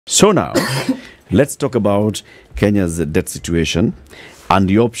So now, let's talk about Kenya's debt situation and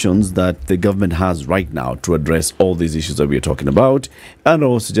the options that the government has right now to address all these issues that we are talking about, and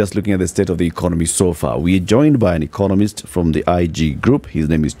also just looking at the state of the economy so far. We are joined by an economist from the IG Group. His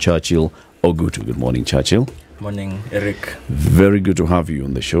name is Churchill Ogutu. Good morning, Churchill. Morning, Eric. Very good to have you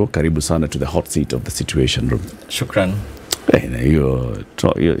on the show. Karibu sana to the hot seat of the Situation Room. Shukran. Hey, now you're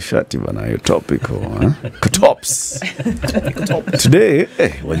shati bana, you're topical, huh? Tops. Today,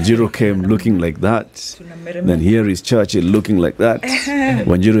 Wanjiru came looking like that. Then here is Churchill looking like that.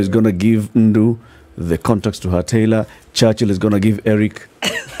 Wanjiru is going to give Ndu the contacts to her tailor. Churchill is going to give Eric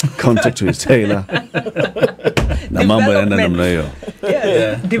contact to his tailor. Na mambo yanaenda namna hiyo.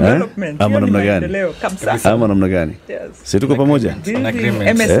 Development. Ama namna gani? Ama namna gani? Si tuko pamoja?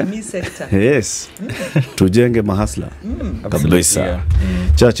 MSME sector. Yes. Tujenge mahasla. Kabisa.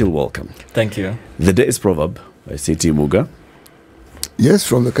 Churchill, welcome. Thank you. The Day is Proverb by C.T. Muga. Yes,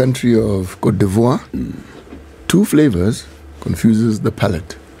 from the country of Côte d'Ivoire. Two flavors confuses the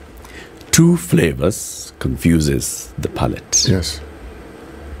palate. Two flavors confuses the palate. Yes.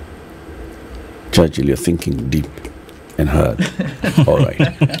 Churchill, you're thinking deep and hard. All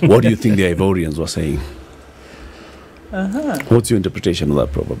right. What do you think the Ivorians were saying? What's your interpretation of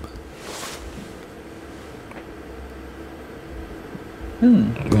that proverb?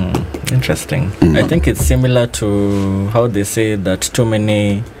 Interesting. I think it's similar to how they say that too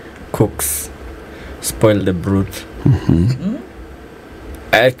many cooks spoil the broth.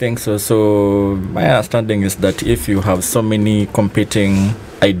 I think so. So my understanding is that if you have so many competing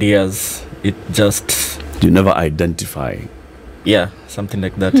ideas, it just... You never identify. Yeah, something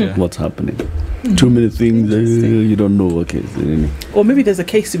like that. Yeah. What's happening? Too many things you don't know. Okay. Or maybe there's a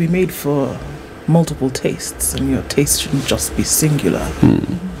case to be made for multiple tastes, and your taste shouldn't just be singular.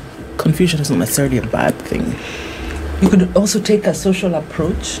 Confusion isn't necessarily a bad thing. You could also take a social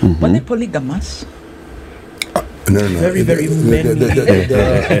approach. Were they polygamous? No. Very, very many. Put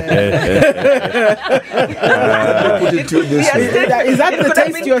it to this way. Is that the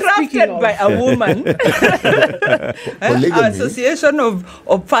taste you're speaking of? By a woman. An association of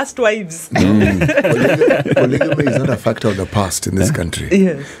first wives. Polygamy is not a factor of the past in this country.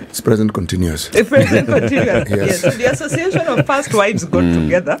 Yes. It's present continuous. The present continuous. Yes. Yes. The association of first wives got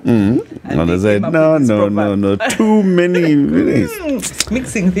together. And they said, no. Too many.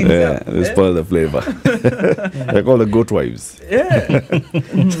 Mixing things up. They spoil the flavor. They call the goat wives.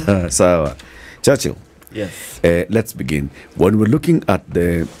 Yeah. So, Churchill. Yes. Let's begin. When we're looking at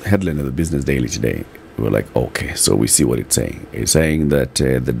the headline of the Business Daily today, we're like, okay, so we see what it's saying. It's saying that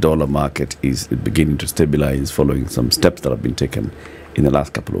the dollar market is beginning to stabilize following some steps that have been taken in the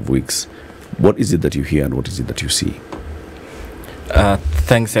last couple of weeks. What is it that you hear and what is it that you see?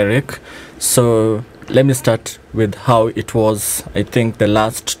 Thanks, Eric. So let me start with how it was, I think, the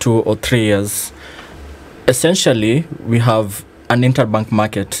last 2 or 3 years. Essentially, we have an interbank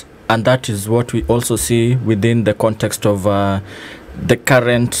market, and that is what we also see within the context of the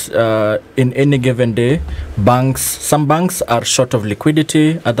current, in any given day, banks, some banks are short of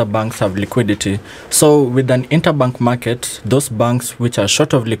liquidity, other banks have liquidity. So with an interbank market, those banks which are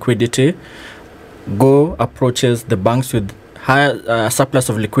short of liquidity approaches the banks with higher surplus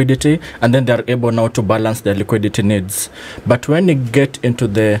of liquidity, and then they are able now to balance their liquidity needs. But when you get into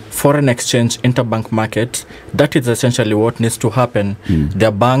the foreign exchange interbank market, that is essentially what needs to happen. There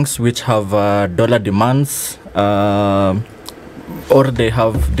are banks which have dollar demands, or they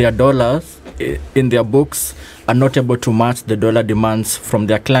have their dollars in their books are not able to match the dollar demands from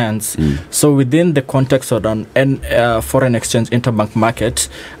their clients. So within the context of an foreign exchange interbank market,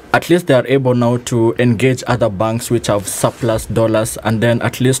 at least they are able now to engage other banks which have surplus dollars, and then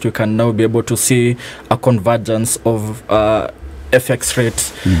at least we can now be able to see a convergence of FX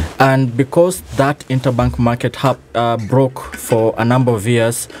rates. And because that interbank market broke for a number of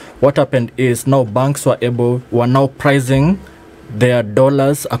years, what happened is now banks were now pricing their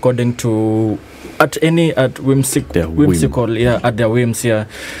dollars according to at whimsical, at their whims,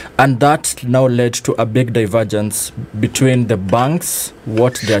 and that now led to a big divergence between the banks,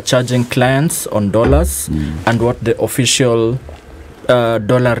 what they are charging clients on dollars, and what the official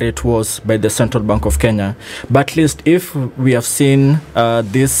dollar rate was by the Central Bank of Kenya. But at least if we have seen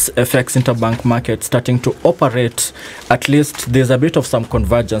this FX interbank market starting to operate, at least there's a bit of some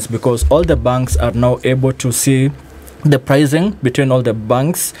convergence, because all the banks are now able to see the pricing between all the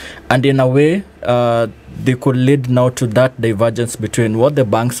banks, and in a way they could lead now to that divergence between what the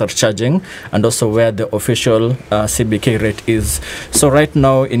banks are charging and also where the official CBK rate is. So right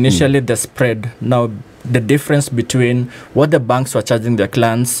now, initially the spread, now the difference between what the banks were charging their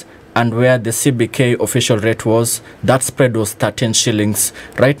clients and where the CBK official rate was, that spread was 13 shillings.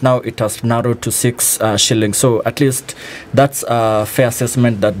 Right now, it has narrowed to 6 shillings. So at least that's a fair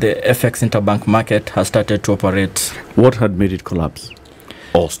assessment that the FX interbank market has started to operate. What had made it collapse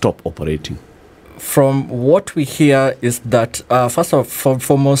or stop operating? From what we hear is that, first of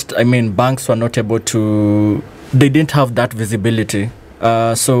foremost, I mean, banks were not able to, they didn't have that visibility.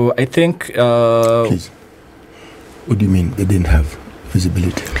 So I think... Please, what do you mean they didn't have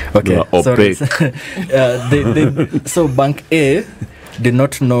visibility? Okay, opaque. So Bank A did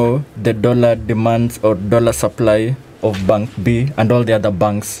not know the dollar demands or dollar supply of Bank B and all the other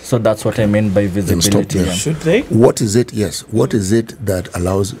banks. So that's what I mean by visibility. Then stop there. Should they? What is it? Yes. What is it that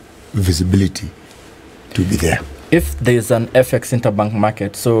allows visibility to be there? If there is an FX interbank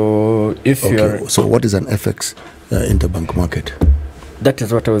market, so if you're... So what is an FX interbank market? That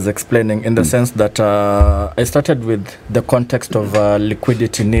is what I was explaining in the sense that I started with the context of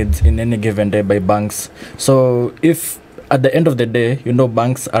liquidity needs in any given day by banks. So if at the end of the day, you know,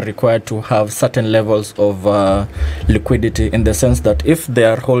 banks are required to have certain levels of liquidity in the sense that if they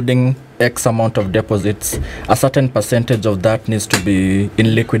are holding X amount of deposits, a certain percentage of that needs to be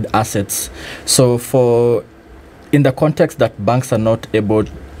in liquid assets. So in the context that banks are not able,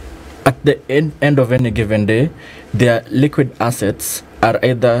 at the end of any given day, their liquid assets are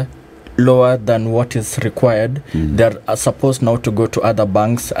either lower than what is required. They are supposed now to go to other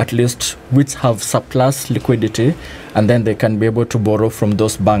banks, at least which have surplus liquidity, and then they can be able to borrow from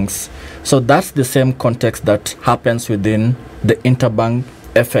those banks. So that's the same context that happens within the interbank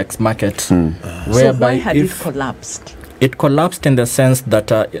FX market. Whereby so why had it collapsed? It collapsed in the sense that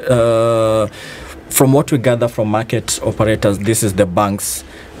from what we gather from market operators, this is the banks.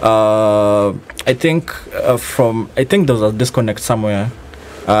 I think there was a disconnect somewhere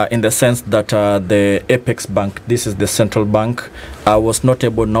in the sense that the Apex Bank, this is the central bank, was not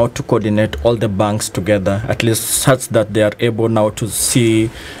able now to coordinate all the banks together, at least such that they are able now to see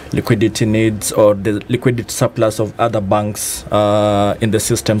liquidity needs or the liquidity surplus of other banks in the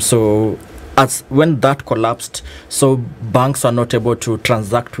system. So as when that collapsed, so banks are not able to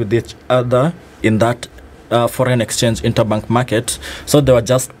transact with each other in that foreign exchange interbank market. So they were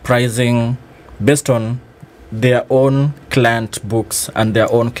just pricing based on their own client books and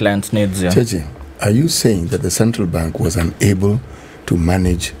their own client needs. Yeah. Churchill, are you saying that the central bank was unable to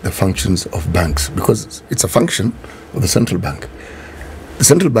manage the functions of banks? Because it's a function of the central bank. The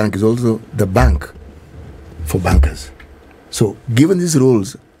central bank is also the bank for bankers. So given these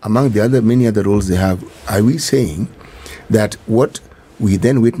roles, among the many other roles they have, are we saying that what we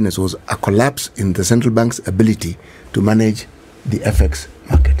then witnessed was a collapse in the central bank's ability to manage the FX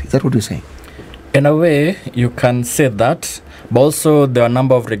market? Is that what you're saying? In a way, you can say that, but also there are a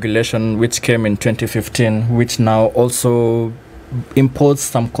number of regulations which came in 2015, which now also impose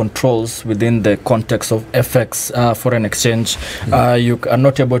some controls within the context of FX foreign exchange. You are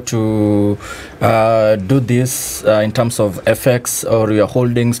not able to do this in terms of FX, or your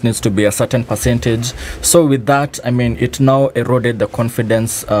holdings needs to be a certain percentage. So with that, I mean, it now eroded the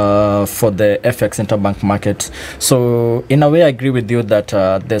confidence for the FX interbank market. So in a way, I agree with you that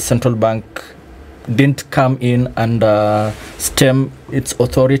the central bank didn't come in and stem its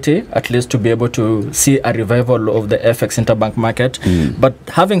authority, at least to be able to see a revival of the FX interbank market. But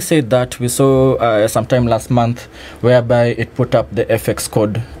having said that, we saw sometime last month whereby it put up the FX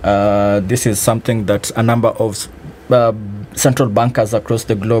code. This is something that a number of central bankers across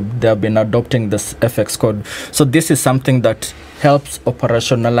the globe, they have been adopting this FX code. So this is something that helps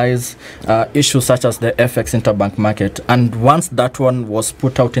operationalize issues such as the FX interbank market. And once that one was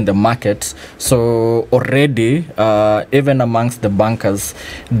put out in the market, so already even amongst the bankers,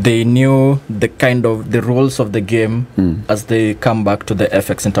 they knew the kind of the rules of the game as they come back to the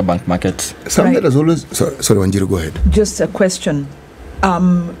FX interbank market. Something that has always... Sorry, Wanjiru, go ahead. Just a question.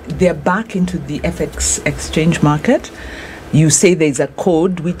 They're back into the FX exchange market. You say there's a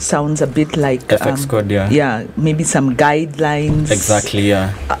code which sounds a bit like FX code, yeah. Yeah, maybe some guidelines. Exactly,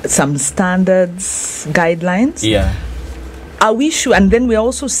 yeah. Some standards, guidelines. Yeah. Are we sure? And then we're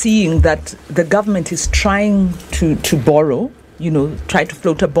also seeing that the government is trying to borrow, try to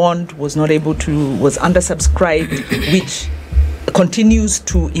float a bond, was undersubscribed, which continues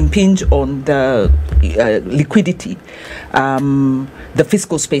to impinge on the liquidity, the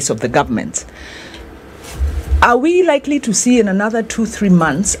fiscal space of the government. Are we likely to see in another 2-3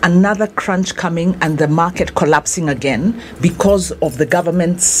 months another crunch coming and the market collapsing again because of the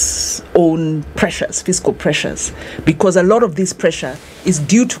government's own pressures, fiscal pressures? Because a lot of this pressure is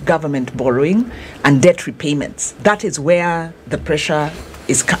due to government borrowing and debt repayments. That is where the pressure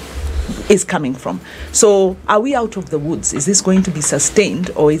is is coming from. So are we out of the woods? Is this going to be sustained,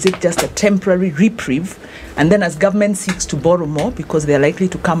 or is it just a temporary reprieve? And then as government seeks to borrow more because they're likely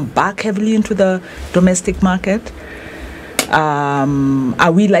to come back heavily into the domestic market,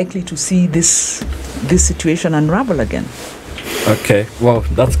 are we likely to see this situation unravel again? Okay, well,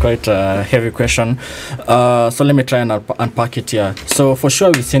 that's quite a heavy question. So let me try and unpack it here. So for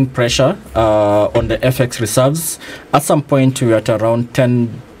sure, we've seen pressure on the FX reserves. At some point, we were at around $10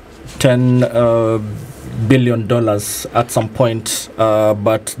 billion at some point,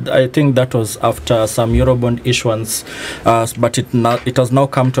 but I think that was after some Eurobond issuance, but it has now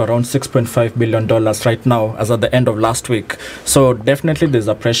come to around $6.5 billion right now as at the end of last week. So definitely there's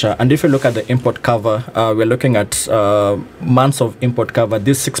a pressure. And if you look at the import cover, we're looking at months of import cover,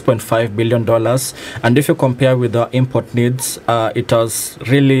 this $6.5 billion. And if you compare with the import needs, it has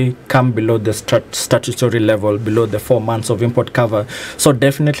really come below the statutory level, below the 4 months of import cover. So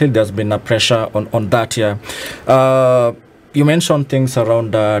definitely there's been a pressure on that here. You mentioned things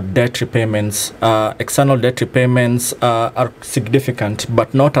around debt repayments. External debt repayments are significant,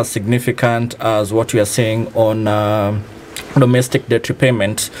 but not as significant as what we are seeing on domestic debt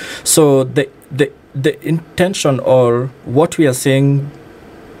repayment. So the intention, or what we are seeing,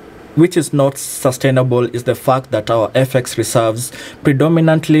 which is not sustainable, is the fact that our FX reserves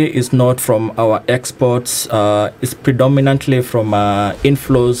predominantly is not from our exports, is predominantly from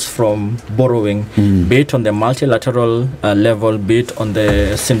inflows from borrowing, be it on the multilateral level, be it on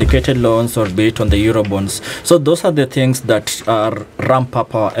the syndicated loans, or be it on the Eurobonds. So those are the things that ramp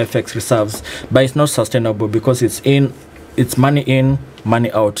up our FX reserves, but it's not sustainable because it's money in,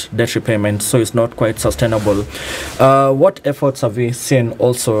 money out, debt repayment, so it's not quite sustainable. What efforts have we seen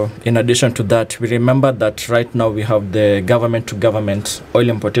also in addition to that? We remember that right now we have the government-to-government oil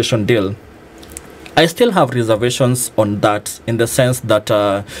importation deal. I still have reservations on that, in the sense that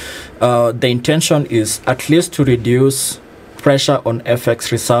the intention is at least to reduce pressure on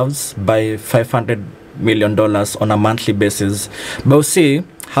FX reserves by $500 million on a monthly basis. But we'll see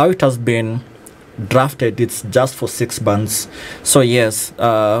how it has been drafted. It's just for 6 months. So yes,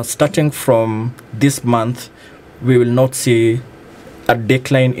 starting from this month, we will not see a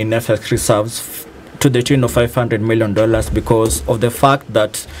decline in FX reserves to the tune of $500 million because of the fact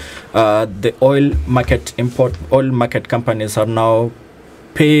that the oil market companies are now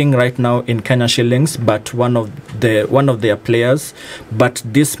paying right now in Kenya shillings, but one of their players, but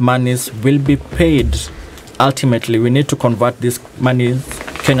these monies will be paid. Ultimately, we need to convert this money,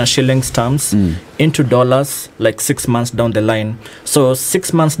 Kenya shillings terms, into dollars like 6 months down the line. So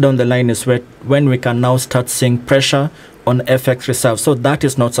 6 months down the line is when we can now start seeing pressure on FX reserves. So that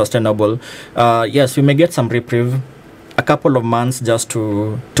is not sustainable. Yes, we may get some reprieve, a couple of months just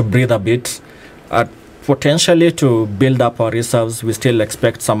to breathe a bit. Potentially to build up our reserves. We still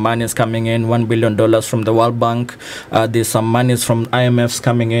expect some monies coming in, $1 billion from the World Bank. There's some monies from IMFs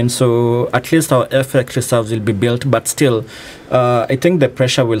coming in. So at least our FX reserves will be built. But still, I think the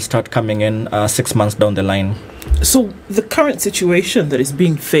pressure will start coming in 6 months down the line. So the current situation that is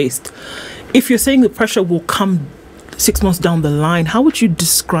being faced, if you're saying the pressure will come 6 months down the line, how would you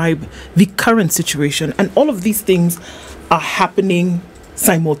describe the current situation? And all of these things are happening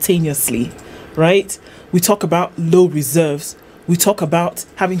simultaneously, right? We talk about low reserves. We talk about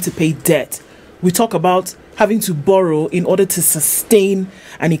having to pay debt. We talk about having to borrow in order to sustain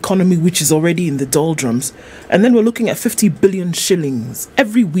an economy which is already in the doldrums. And then we're looking at 50 billion shillings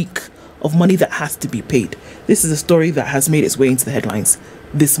every week of money that has to be paid. This is a story that has made its way into the headlines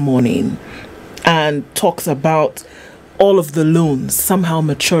this morning and talks about all of the loans somehow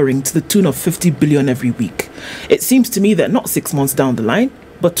maturing to the tune of 50 billion every week. It seems to me that not 6 months down the line,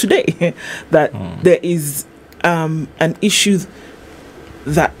 but today, that there is an issue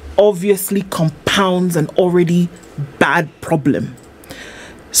that obviously compounds an already bad problem.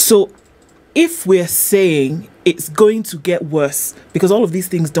 So if we're saying it's going to get worse, because all of these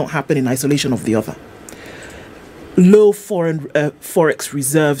things don't happen in isolation of the other, low forex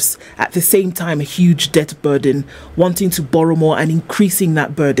reserves, at the same time a huge debt burden, wanting to borrow more and increasing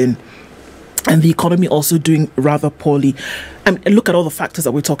that burden, and the economy also doing rather poorly. And look at all the factors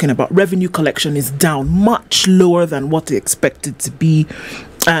that we're talking about. Revenue collection is down, much lower than what it expected to be.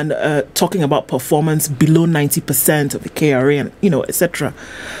 And talking about performance below 90% of the KRA, and etc.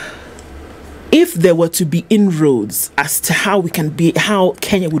 If there were to be inroads as to how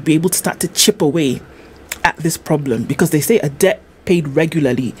Kenya would be able to start to chip away at this problem, because they say a debt paid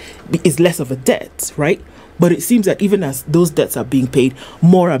regularly is less of a debt, right? But it seems that even as those debts are being paid,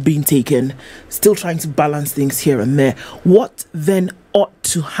 more are being taken, still trying to balance things here and there. What then ought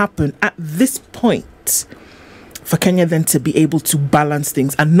to happen at this point for Kenya then to be able to balance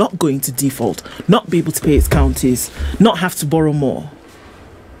things and not go into default, not be able to pay its counties, not have to borrow more?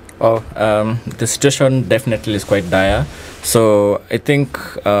 Oh, the situation definitely is quite dire. So I think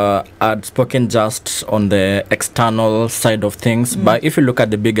I'd spoken just on the external side of things, but if you look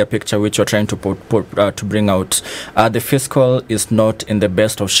at the bigger picture, which you're trying to to bring out, the fiscal is not in the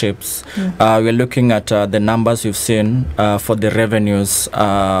best of shapes. We're looking at the numbers you've seen for the revenues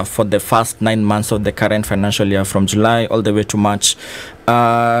for the first 9 months of the current financial year, from July all the way to March.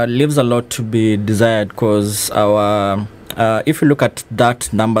 Leaves a lot to be desired, because our if you look at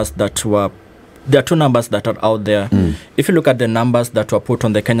that numbers that were, there are two numbers that are out there. If you look at the numbers that were put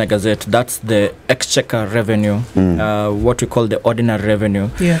on the Kenya Gazette, that's the exchequer revenue, what we call the ordinary revenue.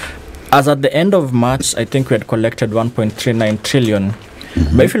 As at the end of March, I think we had collected 1.39 trillion.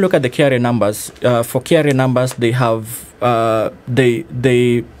 But if you look at the KRA numbers, for KRA numbers, they have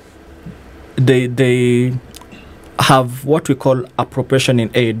they have what we call appropriation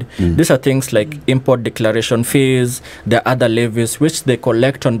in aid. These are things like import declaration fees, the other levies which they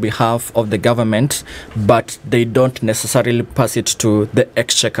collect on behalf of the government, but they don't necessarily pass it to the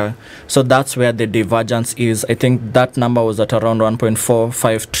exchequer. So that's where the divergence is. I think that number was at around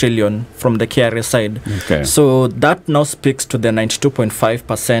 1.45 trillion from the KRA side. So that now speaks to the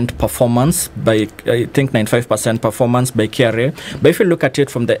 92.5% performance by, I think 95% performance by KRA. But if you look at it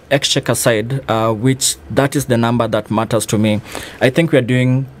from the exchequer side, which that is the number that matters to me, I think we're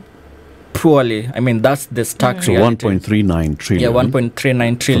doing poorly. I mean, that's the stark reality. 1.39 trillion. Yeah,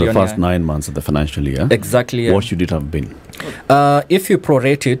 1.39 trillion. For the first 9 months of the financial year. Exactly. What should it have been? If you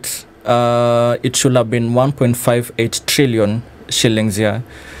prorate it, it should have been 1.58 trillion shillings here.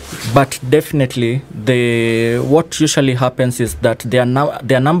 But definitely, what usually happens is that there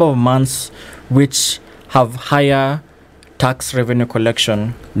are number of months which have higher tax revenue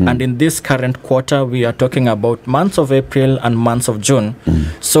collection, and in this current quarter we are talking about months of April and months of June.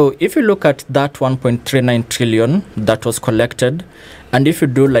 So if you look at that 1.39 trillion that was collected, and if you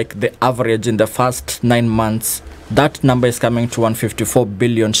do like the average in the first 9 months, that number is coming to 154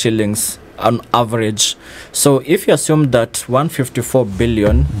 billion shillings on average. So if you assume that 154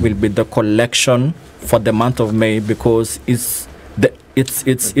 billion will be the collection for the month of May, because it's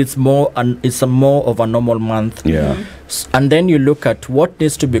more of a normal month. And then you look at what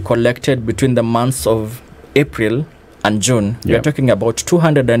needs to be collected between the months of April and June. You're talking about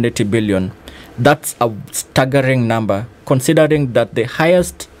 280 billion. That's a staggering number, considering that the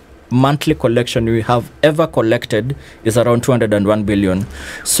highest monthly collection we have ever collected is around 201 billion.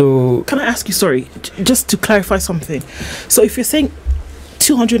 So can I ask you, sorry, just to clarify something? So if you're saying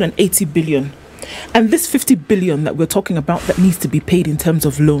 280 billion, and this 50 billion that we're talking about that needs to be paid in terms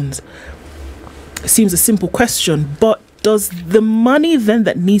of loans, seems a simple question, but does the money then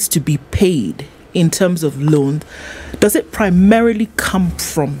that needs to be paid in terms of loan, does it primarily come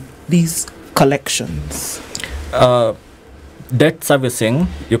from these collections? Debt servicing,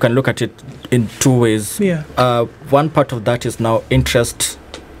 you can look at it in two ways. One part of that is now interest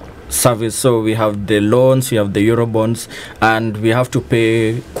service. So we have the loans, we have the Eurobonds, and we have to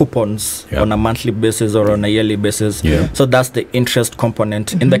pay coupons on a monthly basis or on a yearly basis. So that's the interest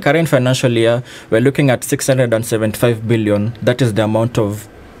component. In the current financial year, we're looking at 675 billion. That is the amount of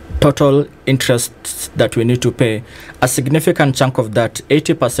total interest that we need to pay. A significant chunk of that,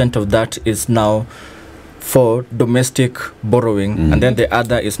 80% of that, is now for domestic borrowing, and then the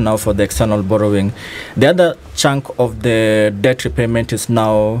other is now for the external borrowing. The other chunk of the debt repayment is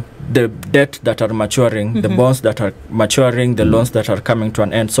now the debt that are maturing, the bonds that are maturing, the loans that are coming to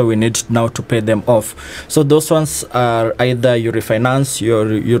an end. So we need now to pay them off. So those ones are either you refinance,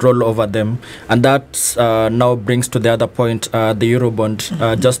 you roll over them, and that now brings to the other point, the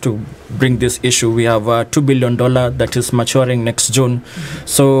Eurobond. Just to bring this issue, we have $2 billion that is maturing next June.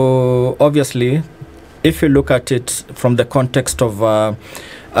 So obviously, if you look at it from the context of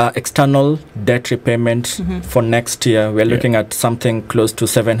external debt repayment for next year, we're looking at something close to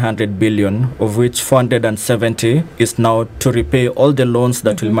 700 billion, of which 470 is now to repay all the loans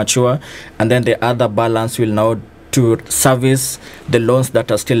that will mature, and then the other balance will now to service the loans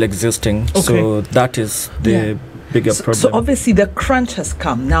that are still existing. So that is the bigger problem. So obviously the crunch has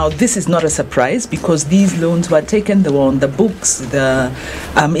come. Now this is not a surprise, because these loans were taken, they were on the books.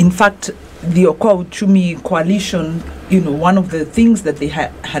 In fact, the Okwa Uchumi coalition, one of the things that they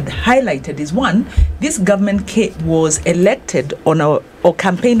had highlighted is, one, this government was elected on or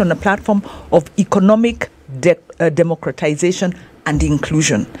campaigned on a platform of economic democratization and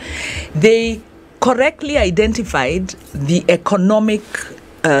inclusion. They correctly identified the economic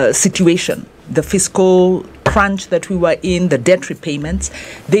situation, the fiscal crunch that we were in, the debt repayments.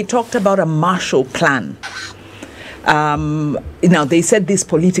 They talked about a Marshall Plan. Now, they said this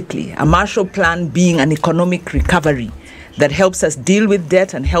politically, a Marshall Plan being an economic recovery that helps us deal with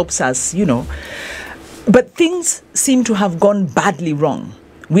debt and helps us, But things seem to have gone badly wrong.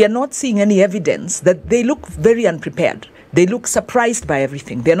 We are not seeing any evidence that they look very unprepared. They look surprised by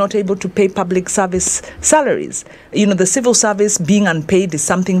everything. They're not able to pay public service salaries. The civil service being unpaid is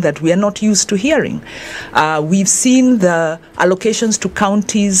something that we are not used to hearing. We've seen the allocations to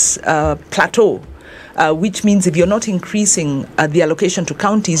counties plateau, which means if you're not increasing the allocation to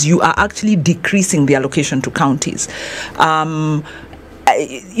counties, you are actually decreasing the allocation to counties.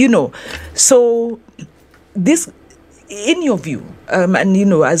 So this, in your view, and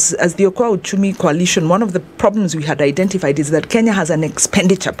as the Okwa Uchumi Coalition, one of the problems we had identified is that Kenya has an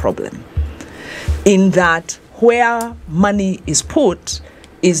expenditure problem, in that where money is put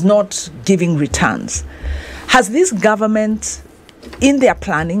is not giving returns. Has this government, in their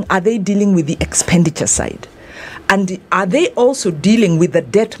planning, are they dealing with the expenditure side? And are they also dealing with the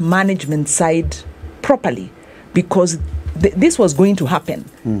debt management side properly? Because this was going to happen.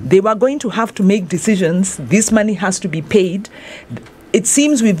 They were going to have to make decisions. This money has to be paid. It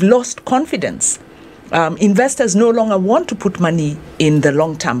seems we've lost confidence. Investors no longer want to put money in the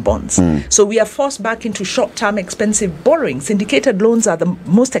long-term bonds. So we are forced back into short-term expensive borrowing. Syndicated loans are the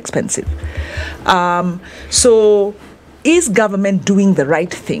most expensive. So is government doing the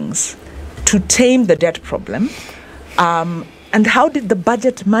right things to tame the debt problem? And how did the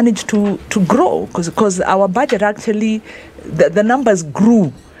budget manage to grow? Because our budget actually, the numbers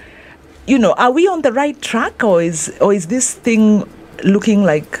grew. Are we on the right track, or is this thing looking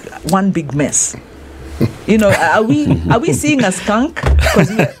like one big mess? Are we seeing a skunk?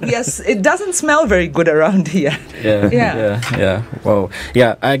 Because it doesn't smell very good around here. Yeah. Well,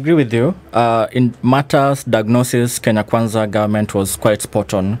 yeah, I agree with you. In matters diagnosis, Kenya Kwanza government was quite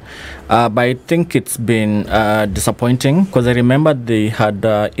spot on. But I think it's been disappointing, because I remember they had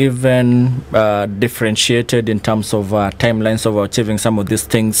even differentiated in terms of timelines of achieving some of these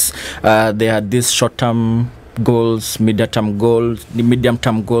things. They had these short-term goals, medium-term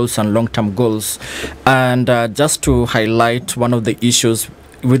goals, and long-term goals. And just to highlight one of the issues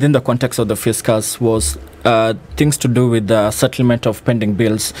within the context of the fiscals was things to do with the settlement of pending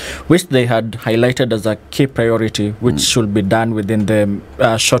bills, which they had highlighted as a key priority, which should be done within the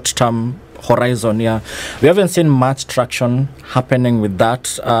short-term horizon. We haven't seen much traction happening with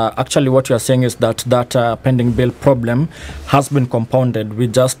that. Actually, what you are saying is that pending bill problem has been compounded. We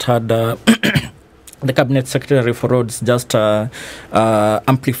just had the Cabinet Secretary for Roads just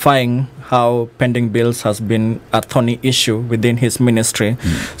amplifying how pending bills has been a thorny issue within his ministry.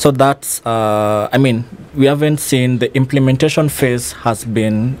 So that's, we haven't seen the implementation phase has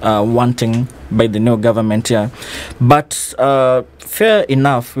been wanting by the new government. But fair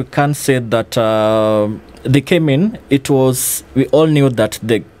enough, we can say that they came in, we all knew that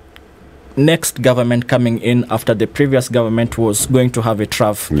the next government coming in after the previous government was going to have a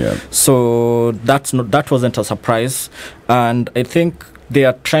trough. So that wasn't a surprise, and I think they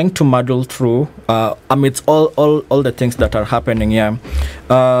are trying to muddle through amidst all the things that are happening here.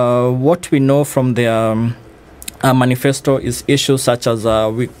 What we know from their manifesto is issues such as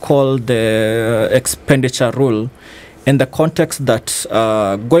we call the expenditure rule, in the context that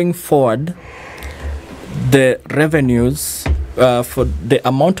going forward, the revenues, for the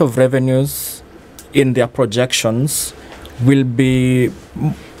amount of revenues in their projections will be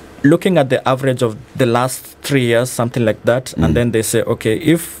looking at the average of the last 3 years, something like that. And then they say, okay,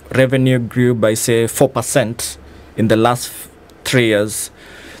 if revenue grew by, say, 4% in the last 3 years,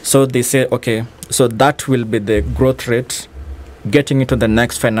 so they say, okay, so that will be the growth rate getting into the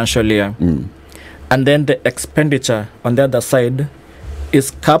next financial year. And then the expenditure on the other side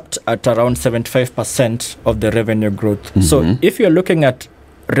is capped at around 75% of the revenue growth. So if you're looking at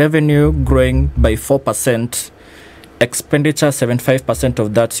revenue growing by 4%, expenditure 75%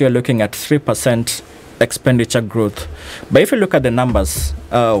 of that, so you're looking at 3% expenditure growth. But if you look at the numbers,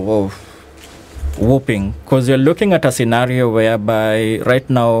 whooping, because you're looking at a scenario whereby right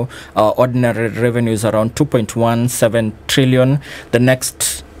now ordinary revenue is around 2.17 trillion. The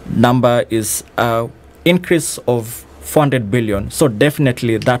next number is increase of 400 billion. So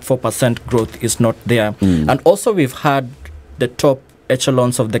definitely that 4% growth is not there. And also we've had the top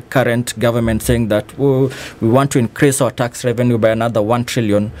echelons of the current government saying that we want to increase our tax revenue by another 1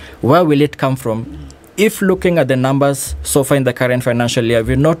 trillion. Where will it come from? If looking at the numbers so far in the current financial year,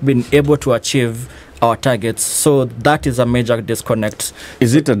 we've not been able to achieve our targets. So that is a major disconnect.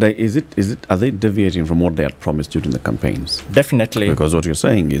 Are they deviating from what they had promised during the campaigns? Definitely. Because what you're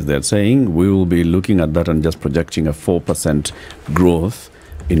saying is they're saying we will be looking at that and just projecting a 4% growth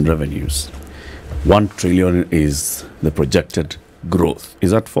in revenues. 1 trillion is the projected growth.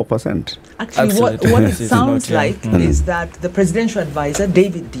 Is that 4%? Actually, what Absolutely. it This is sounds not, yeah. like is that the presidential advisor,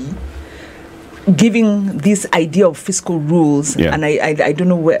 David D., giving this idea of fiscal rules, Yeah. and I don't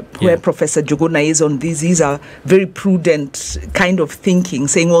know where Professor Jogona is on this. These are very prudent kind of thinking,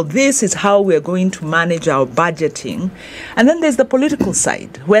 saying, well, this is how we're going to manage our budgeting. And then there's the political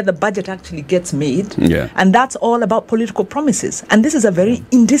side, where the budget actually gets made, Yeah. and that's all about political promises. And this is a very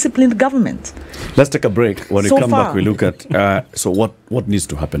indisciplined government. Let's take a break. When So we come back, far. we look at so what needs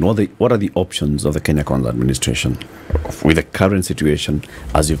to happen. What are the options of the Kenya Kwanza administration with the current situation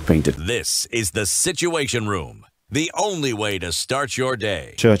as you've painted? This is the Situation Room, the only way to start your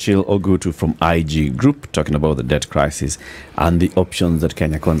day. Churchill Ogutu from IG Group talking about the debt crisis and the options that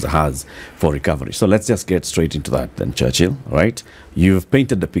Kenya Kwanza has for recovery. So let's just get straight into that then, Churchill, right? You've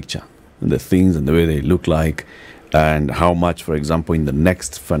painted the picture, the things and the way they look like, and how much, for example, in the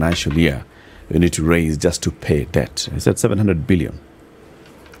next financial year, you need to raise just to pay debt. You said 700 billion.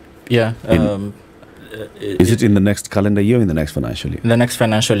 Yeah. Is it in the next calendar year or in the next financial year? In the next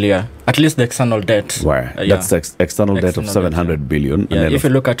financial year, at least the external debt. Where? Yeah. That's the external debt of External debt, 700 billion. Yeah, and if you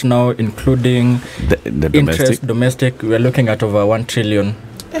look at now, including the domestic. interest, domestic, we're looking at over 1 trillion.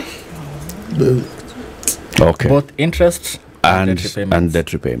 Okay. Both interest and debt repayments. and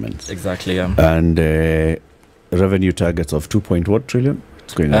debt repayments. Exactly, yeah. And revenue targets of 2 point what trillion?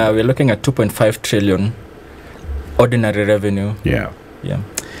 It's going up. We're looking at 2.5 trillion ordinary revenue. Yeah. Yeah.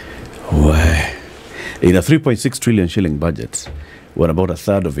 Why? In a 3.6 trillion shilling budget, when about a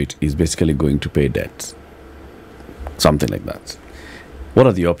third of it is basically going to pay debt. Something like that. What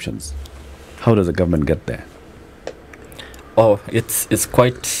are the options? How does the government get there? Oh, it's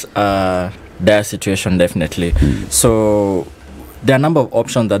quite a dire situation, definitely. So there are a number of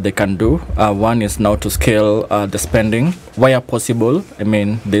options that they can do. One is now to scale the spending where possible. I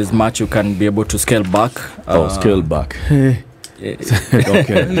mean, there's much you can be able to scale back. Scale back. You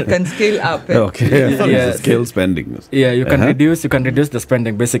Okay. can scale up. Okay. Yeah. Scale spending. Yeah, you can Uh-huh. reduce the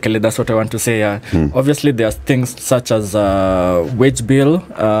spending. Basically, that's what I want to say. Yeah. Obviously, there are things such as wage bill.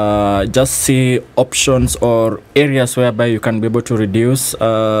 Just see options or areas whereby you can be able to reduce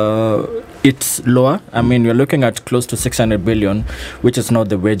it lower. I mean, you're looking at close to 600 billion, which is not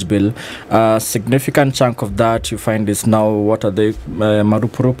the wage bill. Significant chunk of that you find is now, what are they,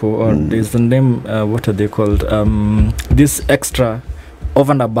 marupurupu, or there's the name, what are they called? This extra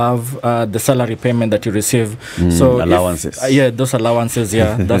over and above the salary payment that you receive. So allowances. Yeah, those allowances.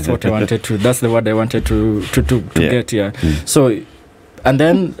 Yeah, that's what I wanted to. That's the word I wanted to get. Yeah. So, and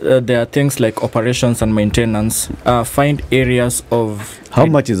then there are things like operations and maintenance. Find areas of. How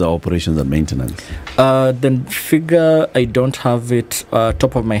much is our operations and maintenance? The figure, I don't have it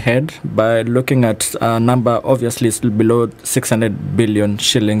top of my head, but looking at number, obviously it's below 600 billion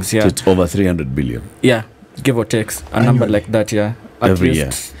shillings. Yeah. So it's over 300 billion. Yeah, give or take a number like that. Yeah. At Every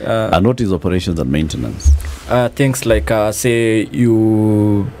least, year. And what is operations and maintenance? Things like say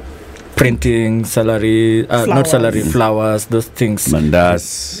you printing salary, not salary, flowers, those things.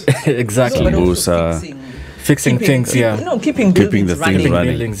 Mandas, Exactly. But also Sambusa. Fixing things, yeah. Keeping Keeping the buildings things running,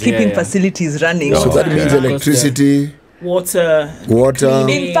 running. Buildings, keeping yeah. facilities running. Oh. So that means Yeah. electricity, Water. water.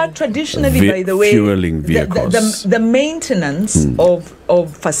 In fact, traditionally, by the way, Fueling vehicles. the maintenance of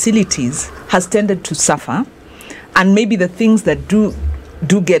facilities has tended to suffer, and maybe the things that do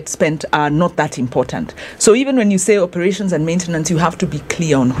get spent are not that important. So even when you say operations and maintenance, you have to be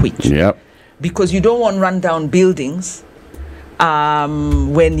clear on which. Yep. Because you don't want run-down buildings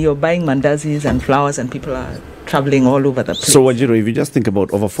when you're buying mandazis and flowers and people are traveling all over the place. So, Wajiro, if you just think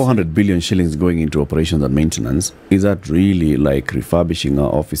about over 400 billion shillings going into operations and maintenance, is that really like refurbishing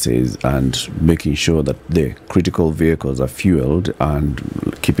our offices and making sure that the critical vehicles are fueled and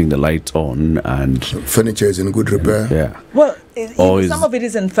keeping the lights on and Furniture is in good repair. yeah? Well, Or some is- of it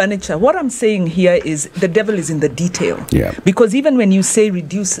is in furniture. What I'm saying here is the devil is in the detail. Yeah. Because even when you say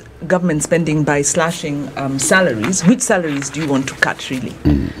reduce government spending by slashing salaries, which salaries do you want to cut really?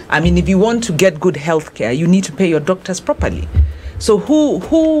 I mean, if you want to get good health care, you need to pay your doctors properly. So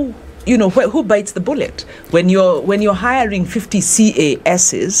who bites the bullet when you're hiring 50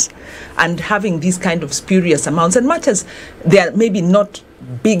 CASs and having these kind of spurious amounts? And much as they are maybe not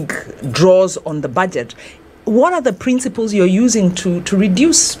big draws on the budget, what are the principles you're using to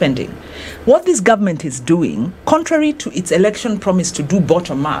reduce spending? What this government is doing, contrary to its election promise to do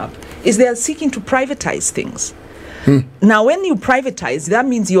bottom up, is they are seeking to privatize things. Now, when you privatize, that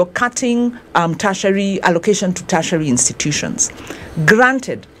means you're cutting tertiary allocation to tertiary institutions.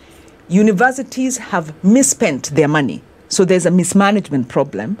 Granted, universities have misspent their money, so there's a mismanagement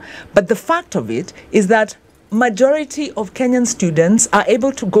problem. But the fact of it is that majority of Kenyan students are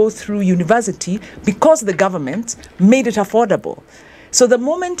able to go through university because the government made it affordable. So the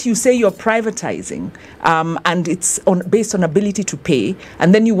moment you say you're privatizing and it's based on ability to pay,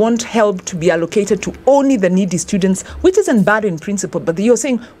 and then you want help to be allocated to only the needy students, which isn't bad in principle, but you're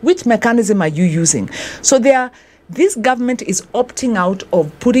saying, which mechanism are you using? So this government is opting out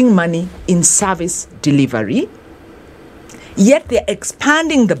of putting money in service delivery, yet they're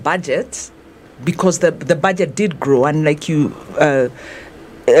expanding the budget because the budget did grow, and like you've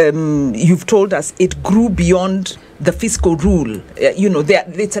told us, it grew beyond the fiscal rule.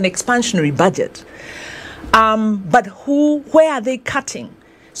 It's an expansionary budget. But where are they cutting?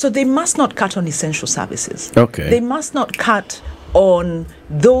 So they must not cut on essential services. Okay. They must not cut on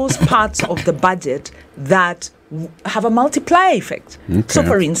those parts of the budget that have a multiplier effect. Okay. So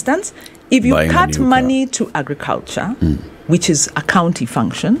for instance, if you Buying a cut new money to agriculture, which is a county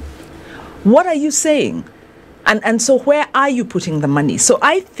function, what are you saying? And so where are you putting the money? So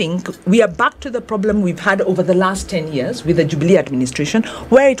I think we are back to the problem we've had over the last 10 years with the Jubilee administration,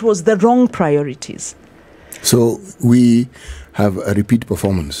 where it was the wrong priorities. So we have a repeat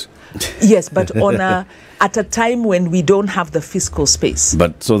performance. Yes, but at a time when we don't have the fiscal space.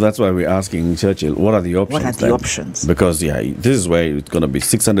 But so that's why we're asking Churchill, what are the options? What are the then? options? Because this is where it's going to be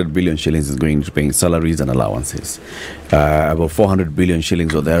 600 billion shillings is going to paying salaries and allowances. About 400 billion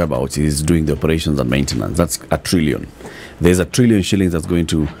shillings or thereabouts is doing the operations and maintenance. That's $1 trillion. There's $1 trillion shillings that's going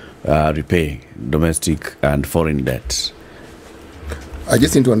to repay domestic and foreign debt. I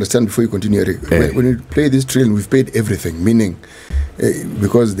just need to understand before you continue, Eric. When you play this trillion, we've paid everything, meaning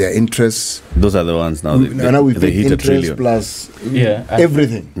because their interests. Those are the ones now. Now we've they paid hit $1 interest trillion. plus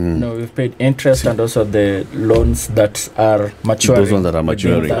everything. No, we've paid interest and also the loans that are maturing. Those ones that are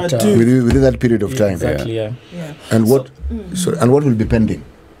maturing. Within that period of time. Exactly, yeah. And what will be pending?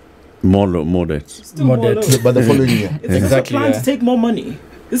 More debts. More debts. But the following year. It's exactly, a plan to take more money.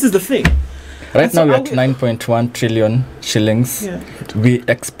 This is the thing. Right now we're at 9.1 trillion shillings. Yeah. We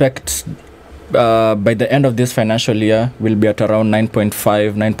expect by the end of this financial year we'll be at around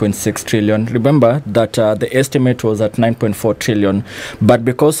 9.5, 9.6 trillion. Remember that the estimate was at 9.4 trillion, but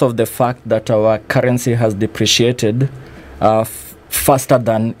because of the fact that our currency has depreciated faster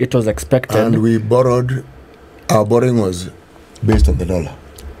than it was expected, and our borrowing was based on the dollar.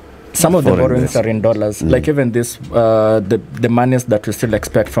 Some of the borrowings are in dollars. Like even this, the monies that we still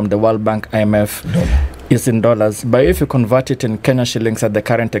expect from the World Bank, IMF, is in dollars. But if you convert it in Kenya shillings at the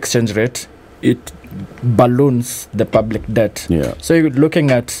current exchange rate, it balloons the public debt. Yeah. So you're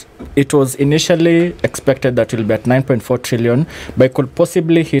looking at, it was initially expected that it will be at 9.4 trillion, but it could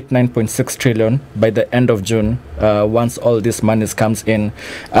possibly hit 9.6 trillion by the end of June once all this money comes in.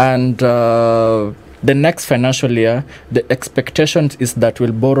 And the next financial year, the expectation is that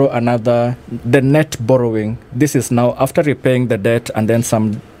we'll borrow the net borrowing. This is now after repaying the debt and then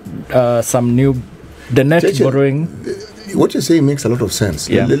some new, the net Churchill, borrowing. What you're saying makes a lot of sense.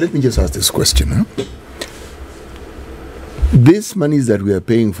 Yeah. Let me just ask this question. These monies that we are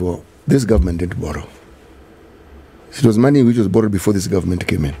paying for, this government didn't borrow. It was money which was borrowed before this government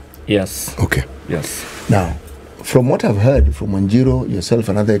came in. Yes. Okay. Yes. Now, from what I've heard from Wanjiro, yourself,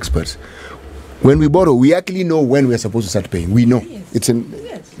 and other experts, when we borrow, we actually know when we are supposed to start paying. We know. Yes. It's in.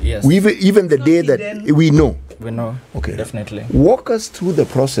 Yes. We even the day that we know. We know. Okay. Definitely. Walk us through the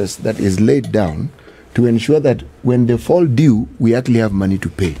process that is laid down to ensure that when they fall due, we actually have money to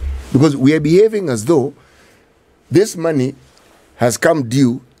pay. Because we are behaving as though this money has come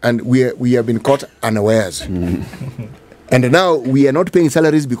due and we have been caught unawares. And now we are not paying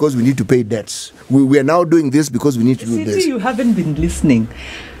salaries because we need to pay debts. We are now doing this because we need to do this. You haven't been listening.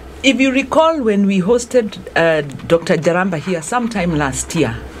 If you recall, when we hosted Dr. Jaramba here sometime last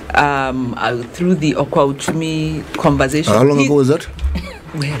year, through the Okwa Uchumi conversation. How long ago was that?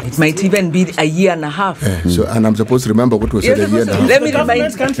 Well, it might even be a year and a half. So, and I'm supposed to remember what was said a year and a half. Let me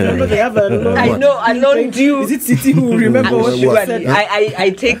remind you. Can't remember they have a loan. I know, a loan due. Is it City who remember what you said? I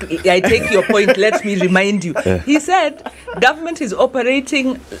take your point. Let me remind you. He said government is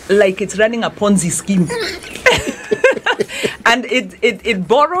operating like it's running a Ponzi scheme. And it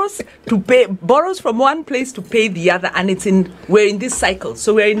borrows from one place to pay the other, and we're in this cycle.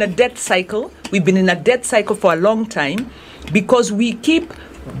 So we're in a debt cycle. We've been in a debt cycle for a long time because we keep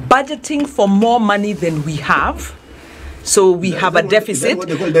budgeting for more money than we have. So we have a deficit. Is that what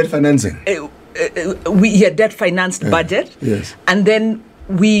they call debt financing? Debt financed budget. Yes. And then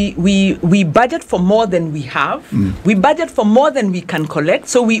we budget for more than we have. We budget for more than we can collect.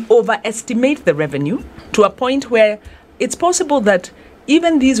 So we overestimate the revenue to a point where it's possible that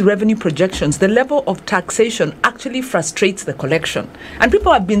even these revenue projections, the level of taxation actually frustrates the collection. And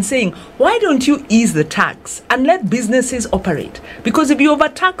people have been saying, why don't you ease the tax and let businesses operate? Because if you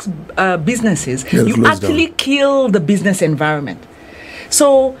overtax businesses, you actually kill the business environment.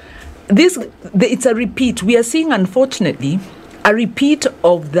 So it's a repeat. We are seeing, unfortunately, a repeat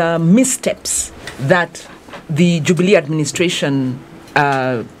of the missteps that the Jubilee administration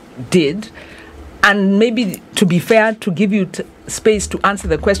did. And maybe, to be fair, to give you space to answer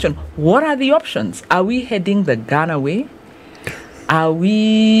the question, what are the options? Are we heading the Ghana way? Are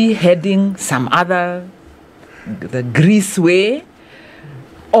we heading some other, the Greece way?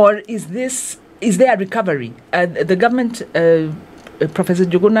 Or is there a recovery? The government, Professor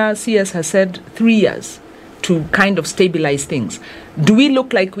Juguna CS has said 3 years to kind of stabilize things. Do we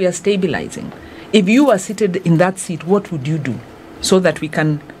look like we are stabilizing? If you are seated in that seat, what would you do so that we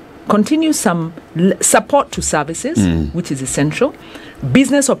can continue some support to services, which is essential?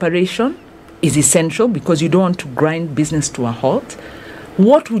 Business operation is essential because you don't want to grind business to a halt.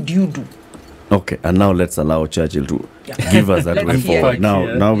 What would you do? Okay, and now let's allow Churchill to give us that way forward.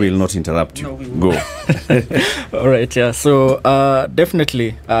 Now we'll not interrupt you. Go. All right, yeah. So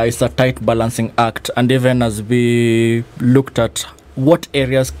definitely it's a tight balancing act. And even as we looked at what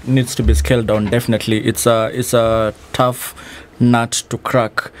areas needs to be scaled down, definitely it's a tough nut to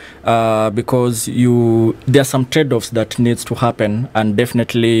crack because there are some trade-offs that needs to happen, and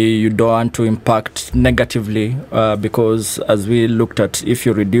definitely you don't want to impact negatively because as we looked at, if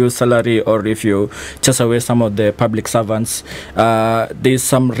you reduce salary or if you chase away some of the public servants, there's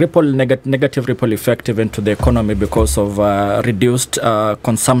some negative ripple effect even to the economy because of reduced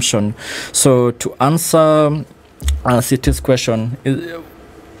consumption. So to answer City's question,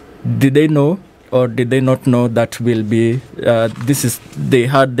 did they know or did they not know that will be they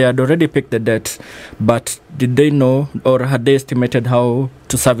had already picked the debt, but did they know or had they estimated how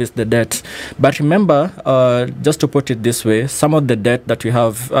to service the debt? But remember, just to put it this way, some of the debt that we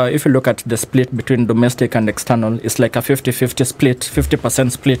have, if you look at the split between domestic and external, it's like a 50-50 split,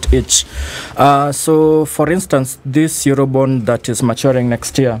 50% split each. So for instance, this Eurobond that is maturing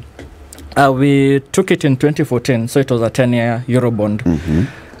next year, we took it in 2014, so it was a 10-year Eurobond.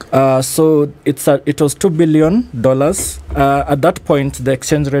 So it was $2 billion. At that point, the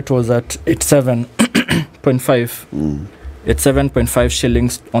exchange rate was at 7.5. It's 7.5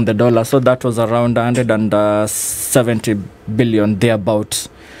 shillings on the dollar. So that was around 170 billion thereabout.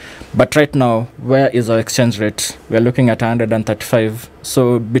 But right now, where is our exchange rate? We're looking at 135.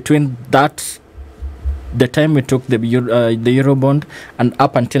 So between that, the time we took the Eurobond and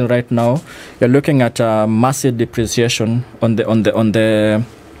up until right now, you're looking at a massive depreciation on the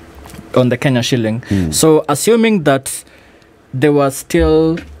Kenya shilling. So assuming that there was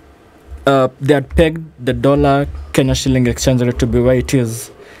still they had pegged the dollar Kenya shilling exchange rate to be where it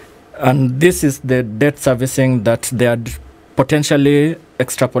is, and this is the debt servicing that they had potentially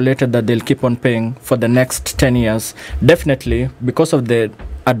extrapolated that they'll keep on paying for the next 10 years, definitely because of the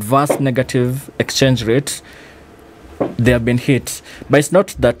adverse negative exchange rate, they have been hit. But it's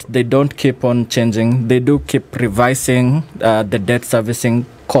not that they don't keep on changing. They do keep revising the debt servicing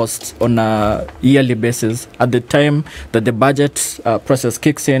costs on a yearly basis. At the time that the budget process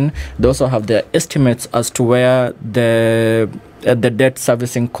kicks in, they also have their estimates as to where the debt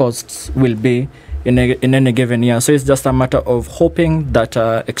servicing costs will be in any given year. So it's just a matter of hoping that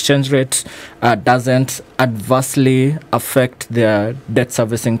exchange rate doesn't adversely affect their debt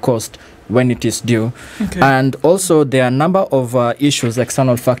servicing cost when it is due. And also there are a number of issues,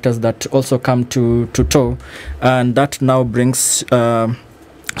 external factors that also come to tow, and that now brings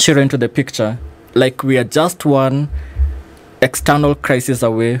Shiro into the picture. Like, we are just one external crisis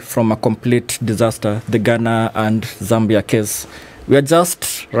away from a complete disaster, the Ghana and Zambia case. We are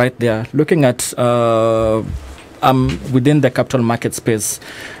just right there looking at within the capital market space.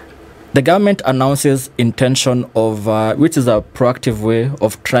 The government announces intention of, which is a proactive way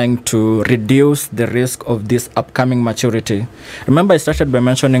of trying to reduce the risk of this upcoming maturity. Remember, I started by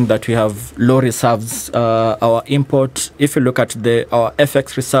mentioning that we have low reserves. Our import, if you look at our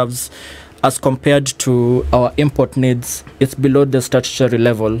FX reserves, as compared to our import needs, it's below the statutory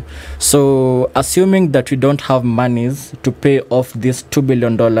level. So assuming that we don't have monies to pay off this $2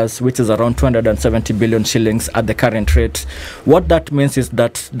 billion, which is around 270 billion shillings at the current rate, what that means is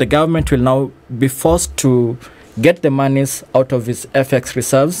that the government will now be forced to get the monies out of its FX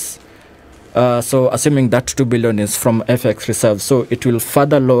reserves. So assuming that 2 billion is from FX reserves, so it will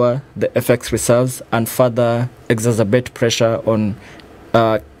further lower the FX reserves and further exacerbate pressure on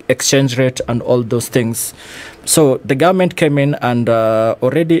exchange rate and all those things. So the government came in and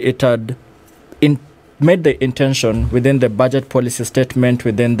already it had made the intention within the budget policy statement,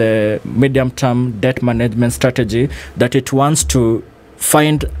 within the medium-term debt management strategy, that it wants to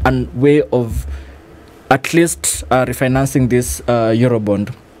find a way of at least refinancing this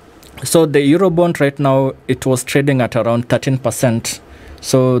Eurobond. So the Eurobond right now, it was trading at around 13%.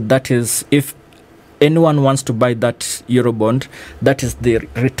 So that is, if anyone wants to buy that Eurobond, that is the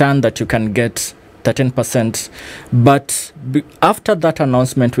return that you can get, 13%. But after that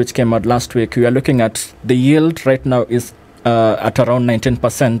announcement, which came out last week, we are looking at the yield right now is at around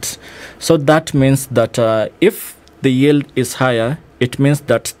 19%. So that means that if the yield is higher, it means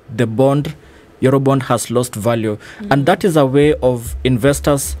that the Eurobond has lost value. And that is a way of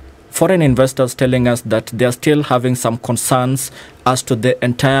foreign investors telling us that they are still having some concerns as to the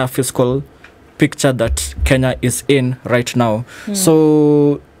entire fiscal picture that Kenya is in right now.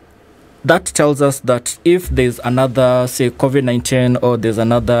 So that tells us that if there's another, say, COVID-19, or there's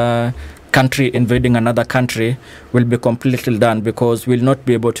another country invading another country, will be completely done, because we'll not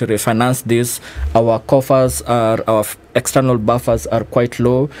be able to refinance this. Our coffers, our external buffers are quite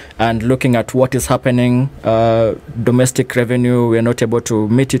low, and looking at what is happening, domestic revenue, we're not able to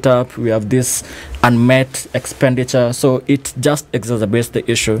meet it up. We have this unmet expenditure, so it just exacerbates the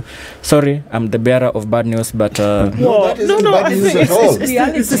issue. Sorry, I'm the bearer of bad news, but it's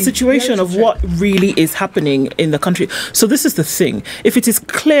the situation of what really is happening in the country. So this is the thing: if it is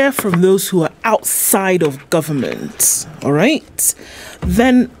clear from those who are outside of government, all right,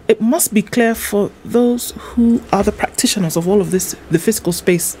 then it must be clear for those who are the practitioners of all of this, the fiscal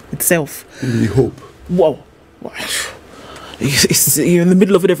space itself. We hope. Whoa. You're in the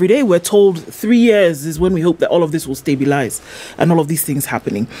middle of it every day. We're told 3 years is when we hope that all of this will stabilize and all of these things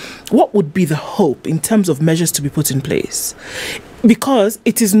happening. What would be the hope in terms of measures to be put in place? Because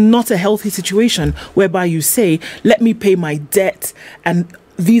it is not a healthy situation whereby you say, let me pay my debt, and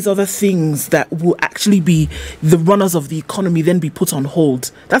these other things that will actually be the runners of the economy then be put on hold.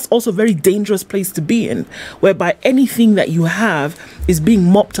 That's also a very dangerous place to be in, whereby anything that you have is being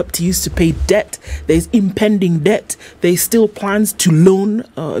mopped up to use to pay debt. There's impending debt. There's still plans to loan,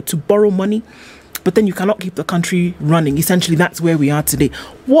 to borrow money, but then you cannot keep the country running. Essentially, that's where we are today.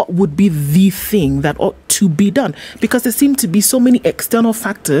 What would be the thing that ought to be done? Because there seem to be so many external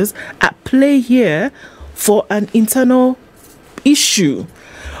factors at play here for an internal issue.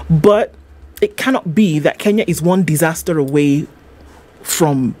 But it cannot be that Kenya is one disaster away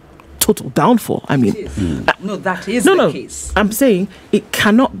from total downfall. I mean, no, that is the case. I'm saying it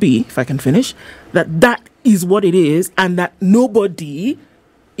cannot be, if I can finish, that is what it is, and that nobody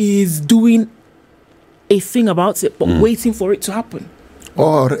is doing a thing about it, but waiting for it to happen.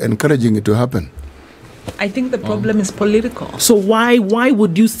 Or encouraging it to happen. I think the problem is political. So why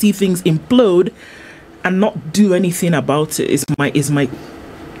would you see things implode and not do anything about it? Is my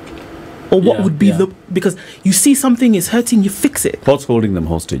or what would be because you see something is hurting, you fix it. What's holding them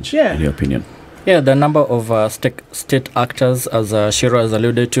hostage, in your opinion? Yeah, the number of state actors, as Shiro has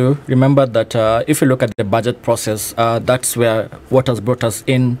alluded to. Remember that if you look at the budget process, that's what has brought us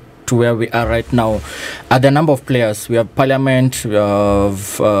in to where we are right now. The number of players, we have Parliament, we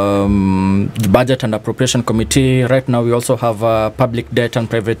have the Budget and Appropriation Committee. Right now, we also have a Public Debt and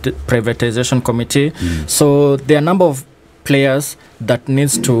Privatization Committee. So there are a number of players that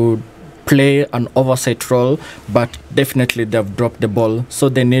needs to play an oversight role, but definitely they've dropped the ball. So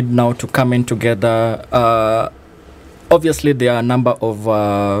they need now to come in together. Obviously, there are a number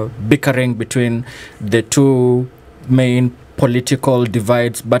of bickering between the two main political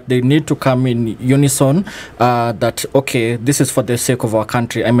divides, but they need to come in unison that, okay, this is for the sake of our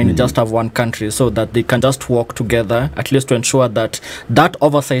country. I mean, just have one country, so that they can just work together, at least to ensure that that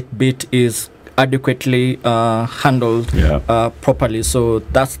oversight bit is adequately handled properly. So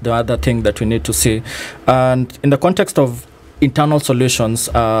that's the other thing that we need to see. And in the context of internal solutions,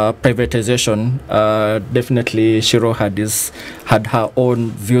 privatization, definitely Shiro had her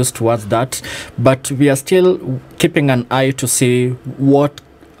own views towards that, but we are still keeping an eye to see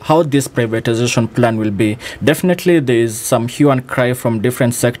how this privatization plan will be. Definitely there is some hue and cry from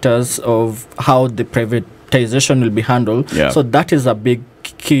different sectors of how the privatization will be handled. So that is a big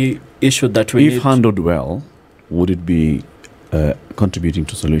key issue that we need. If handled well, would it be contributing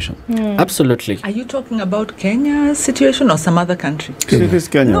to solution? Absolutely. Are you talking about Kenya's situation or some other country? It is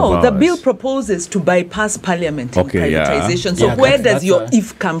Kenya. No, the bill proposes to bypass parliament in privatization. So Yeah, where does that's your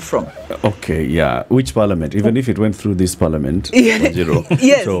if come from? Okay, which parliament? Even if it went through this parliament, zero.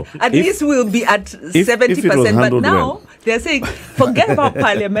 Yes, So at least we'll be at 70%. But now they're saying, forget about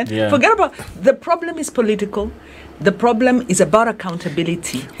parliament, forget about, the problem is political. The problem is about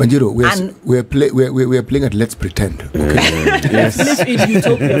accountability. Wanjiru, And- we're playing at let's pretend. Let's live in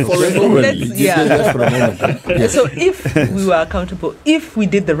utopia for a moment. Just for a moment. Yes. So if we were accountable, if we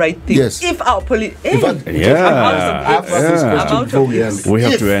did the right thing, Yes. if our police, In fact, Yeah. I have to ask this Yeah. question Amount before of we end. We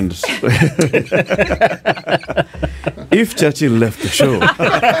have to end. If Churchill left the show,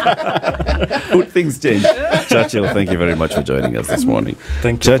 would things change? Churchill, thank you very much for joining us this morning.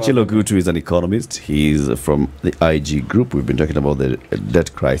 Thank you. Churchill Ogutu is an economist. He's from the IG Group. We've been talking about the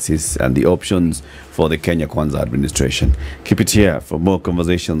debt crisis and the options for the Kenya Kwanza administration. Keep it here for more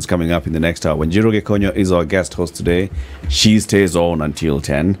conversations coming up in the next hour. Wanjiru Gekonyo is our guest host today. She stays on until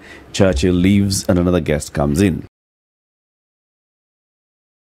 10. Churchill leaves and another guest comes in.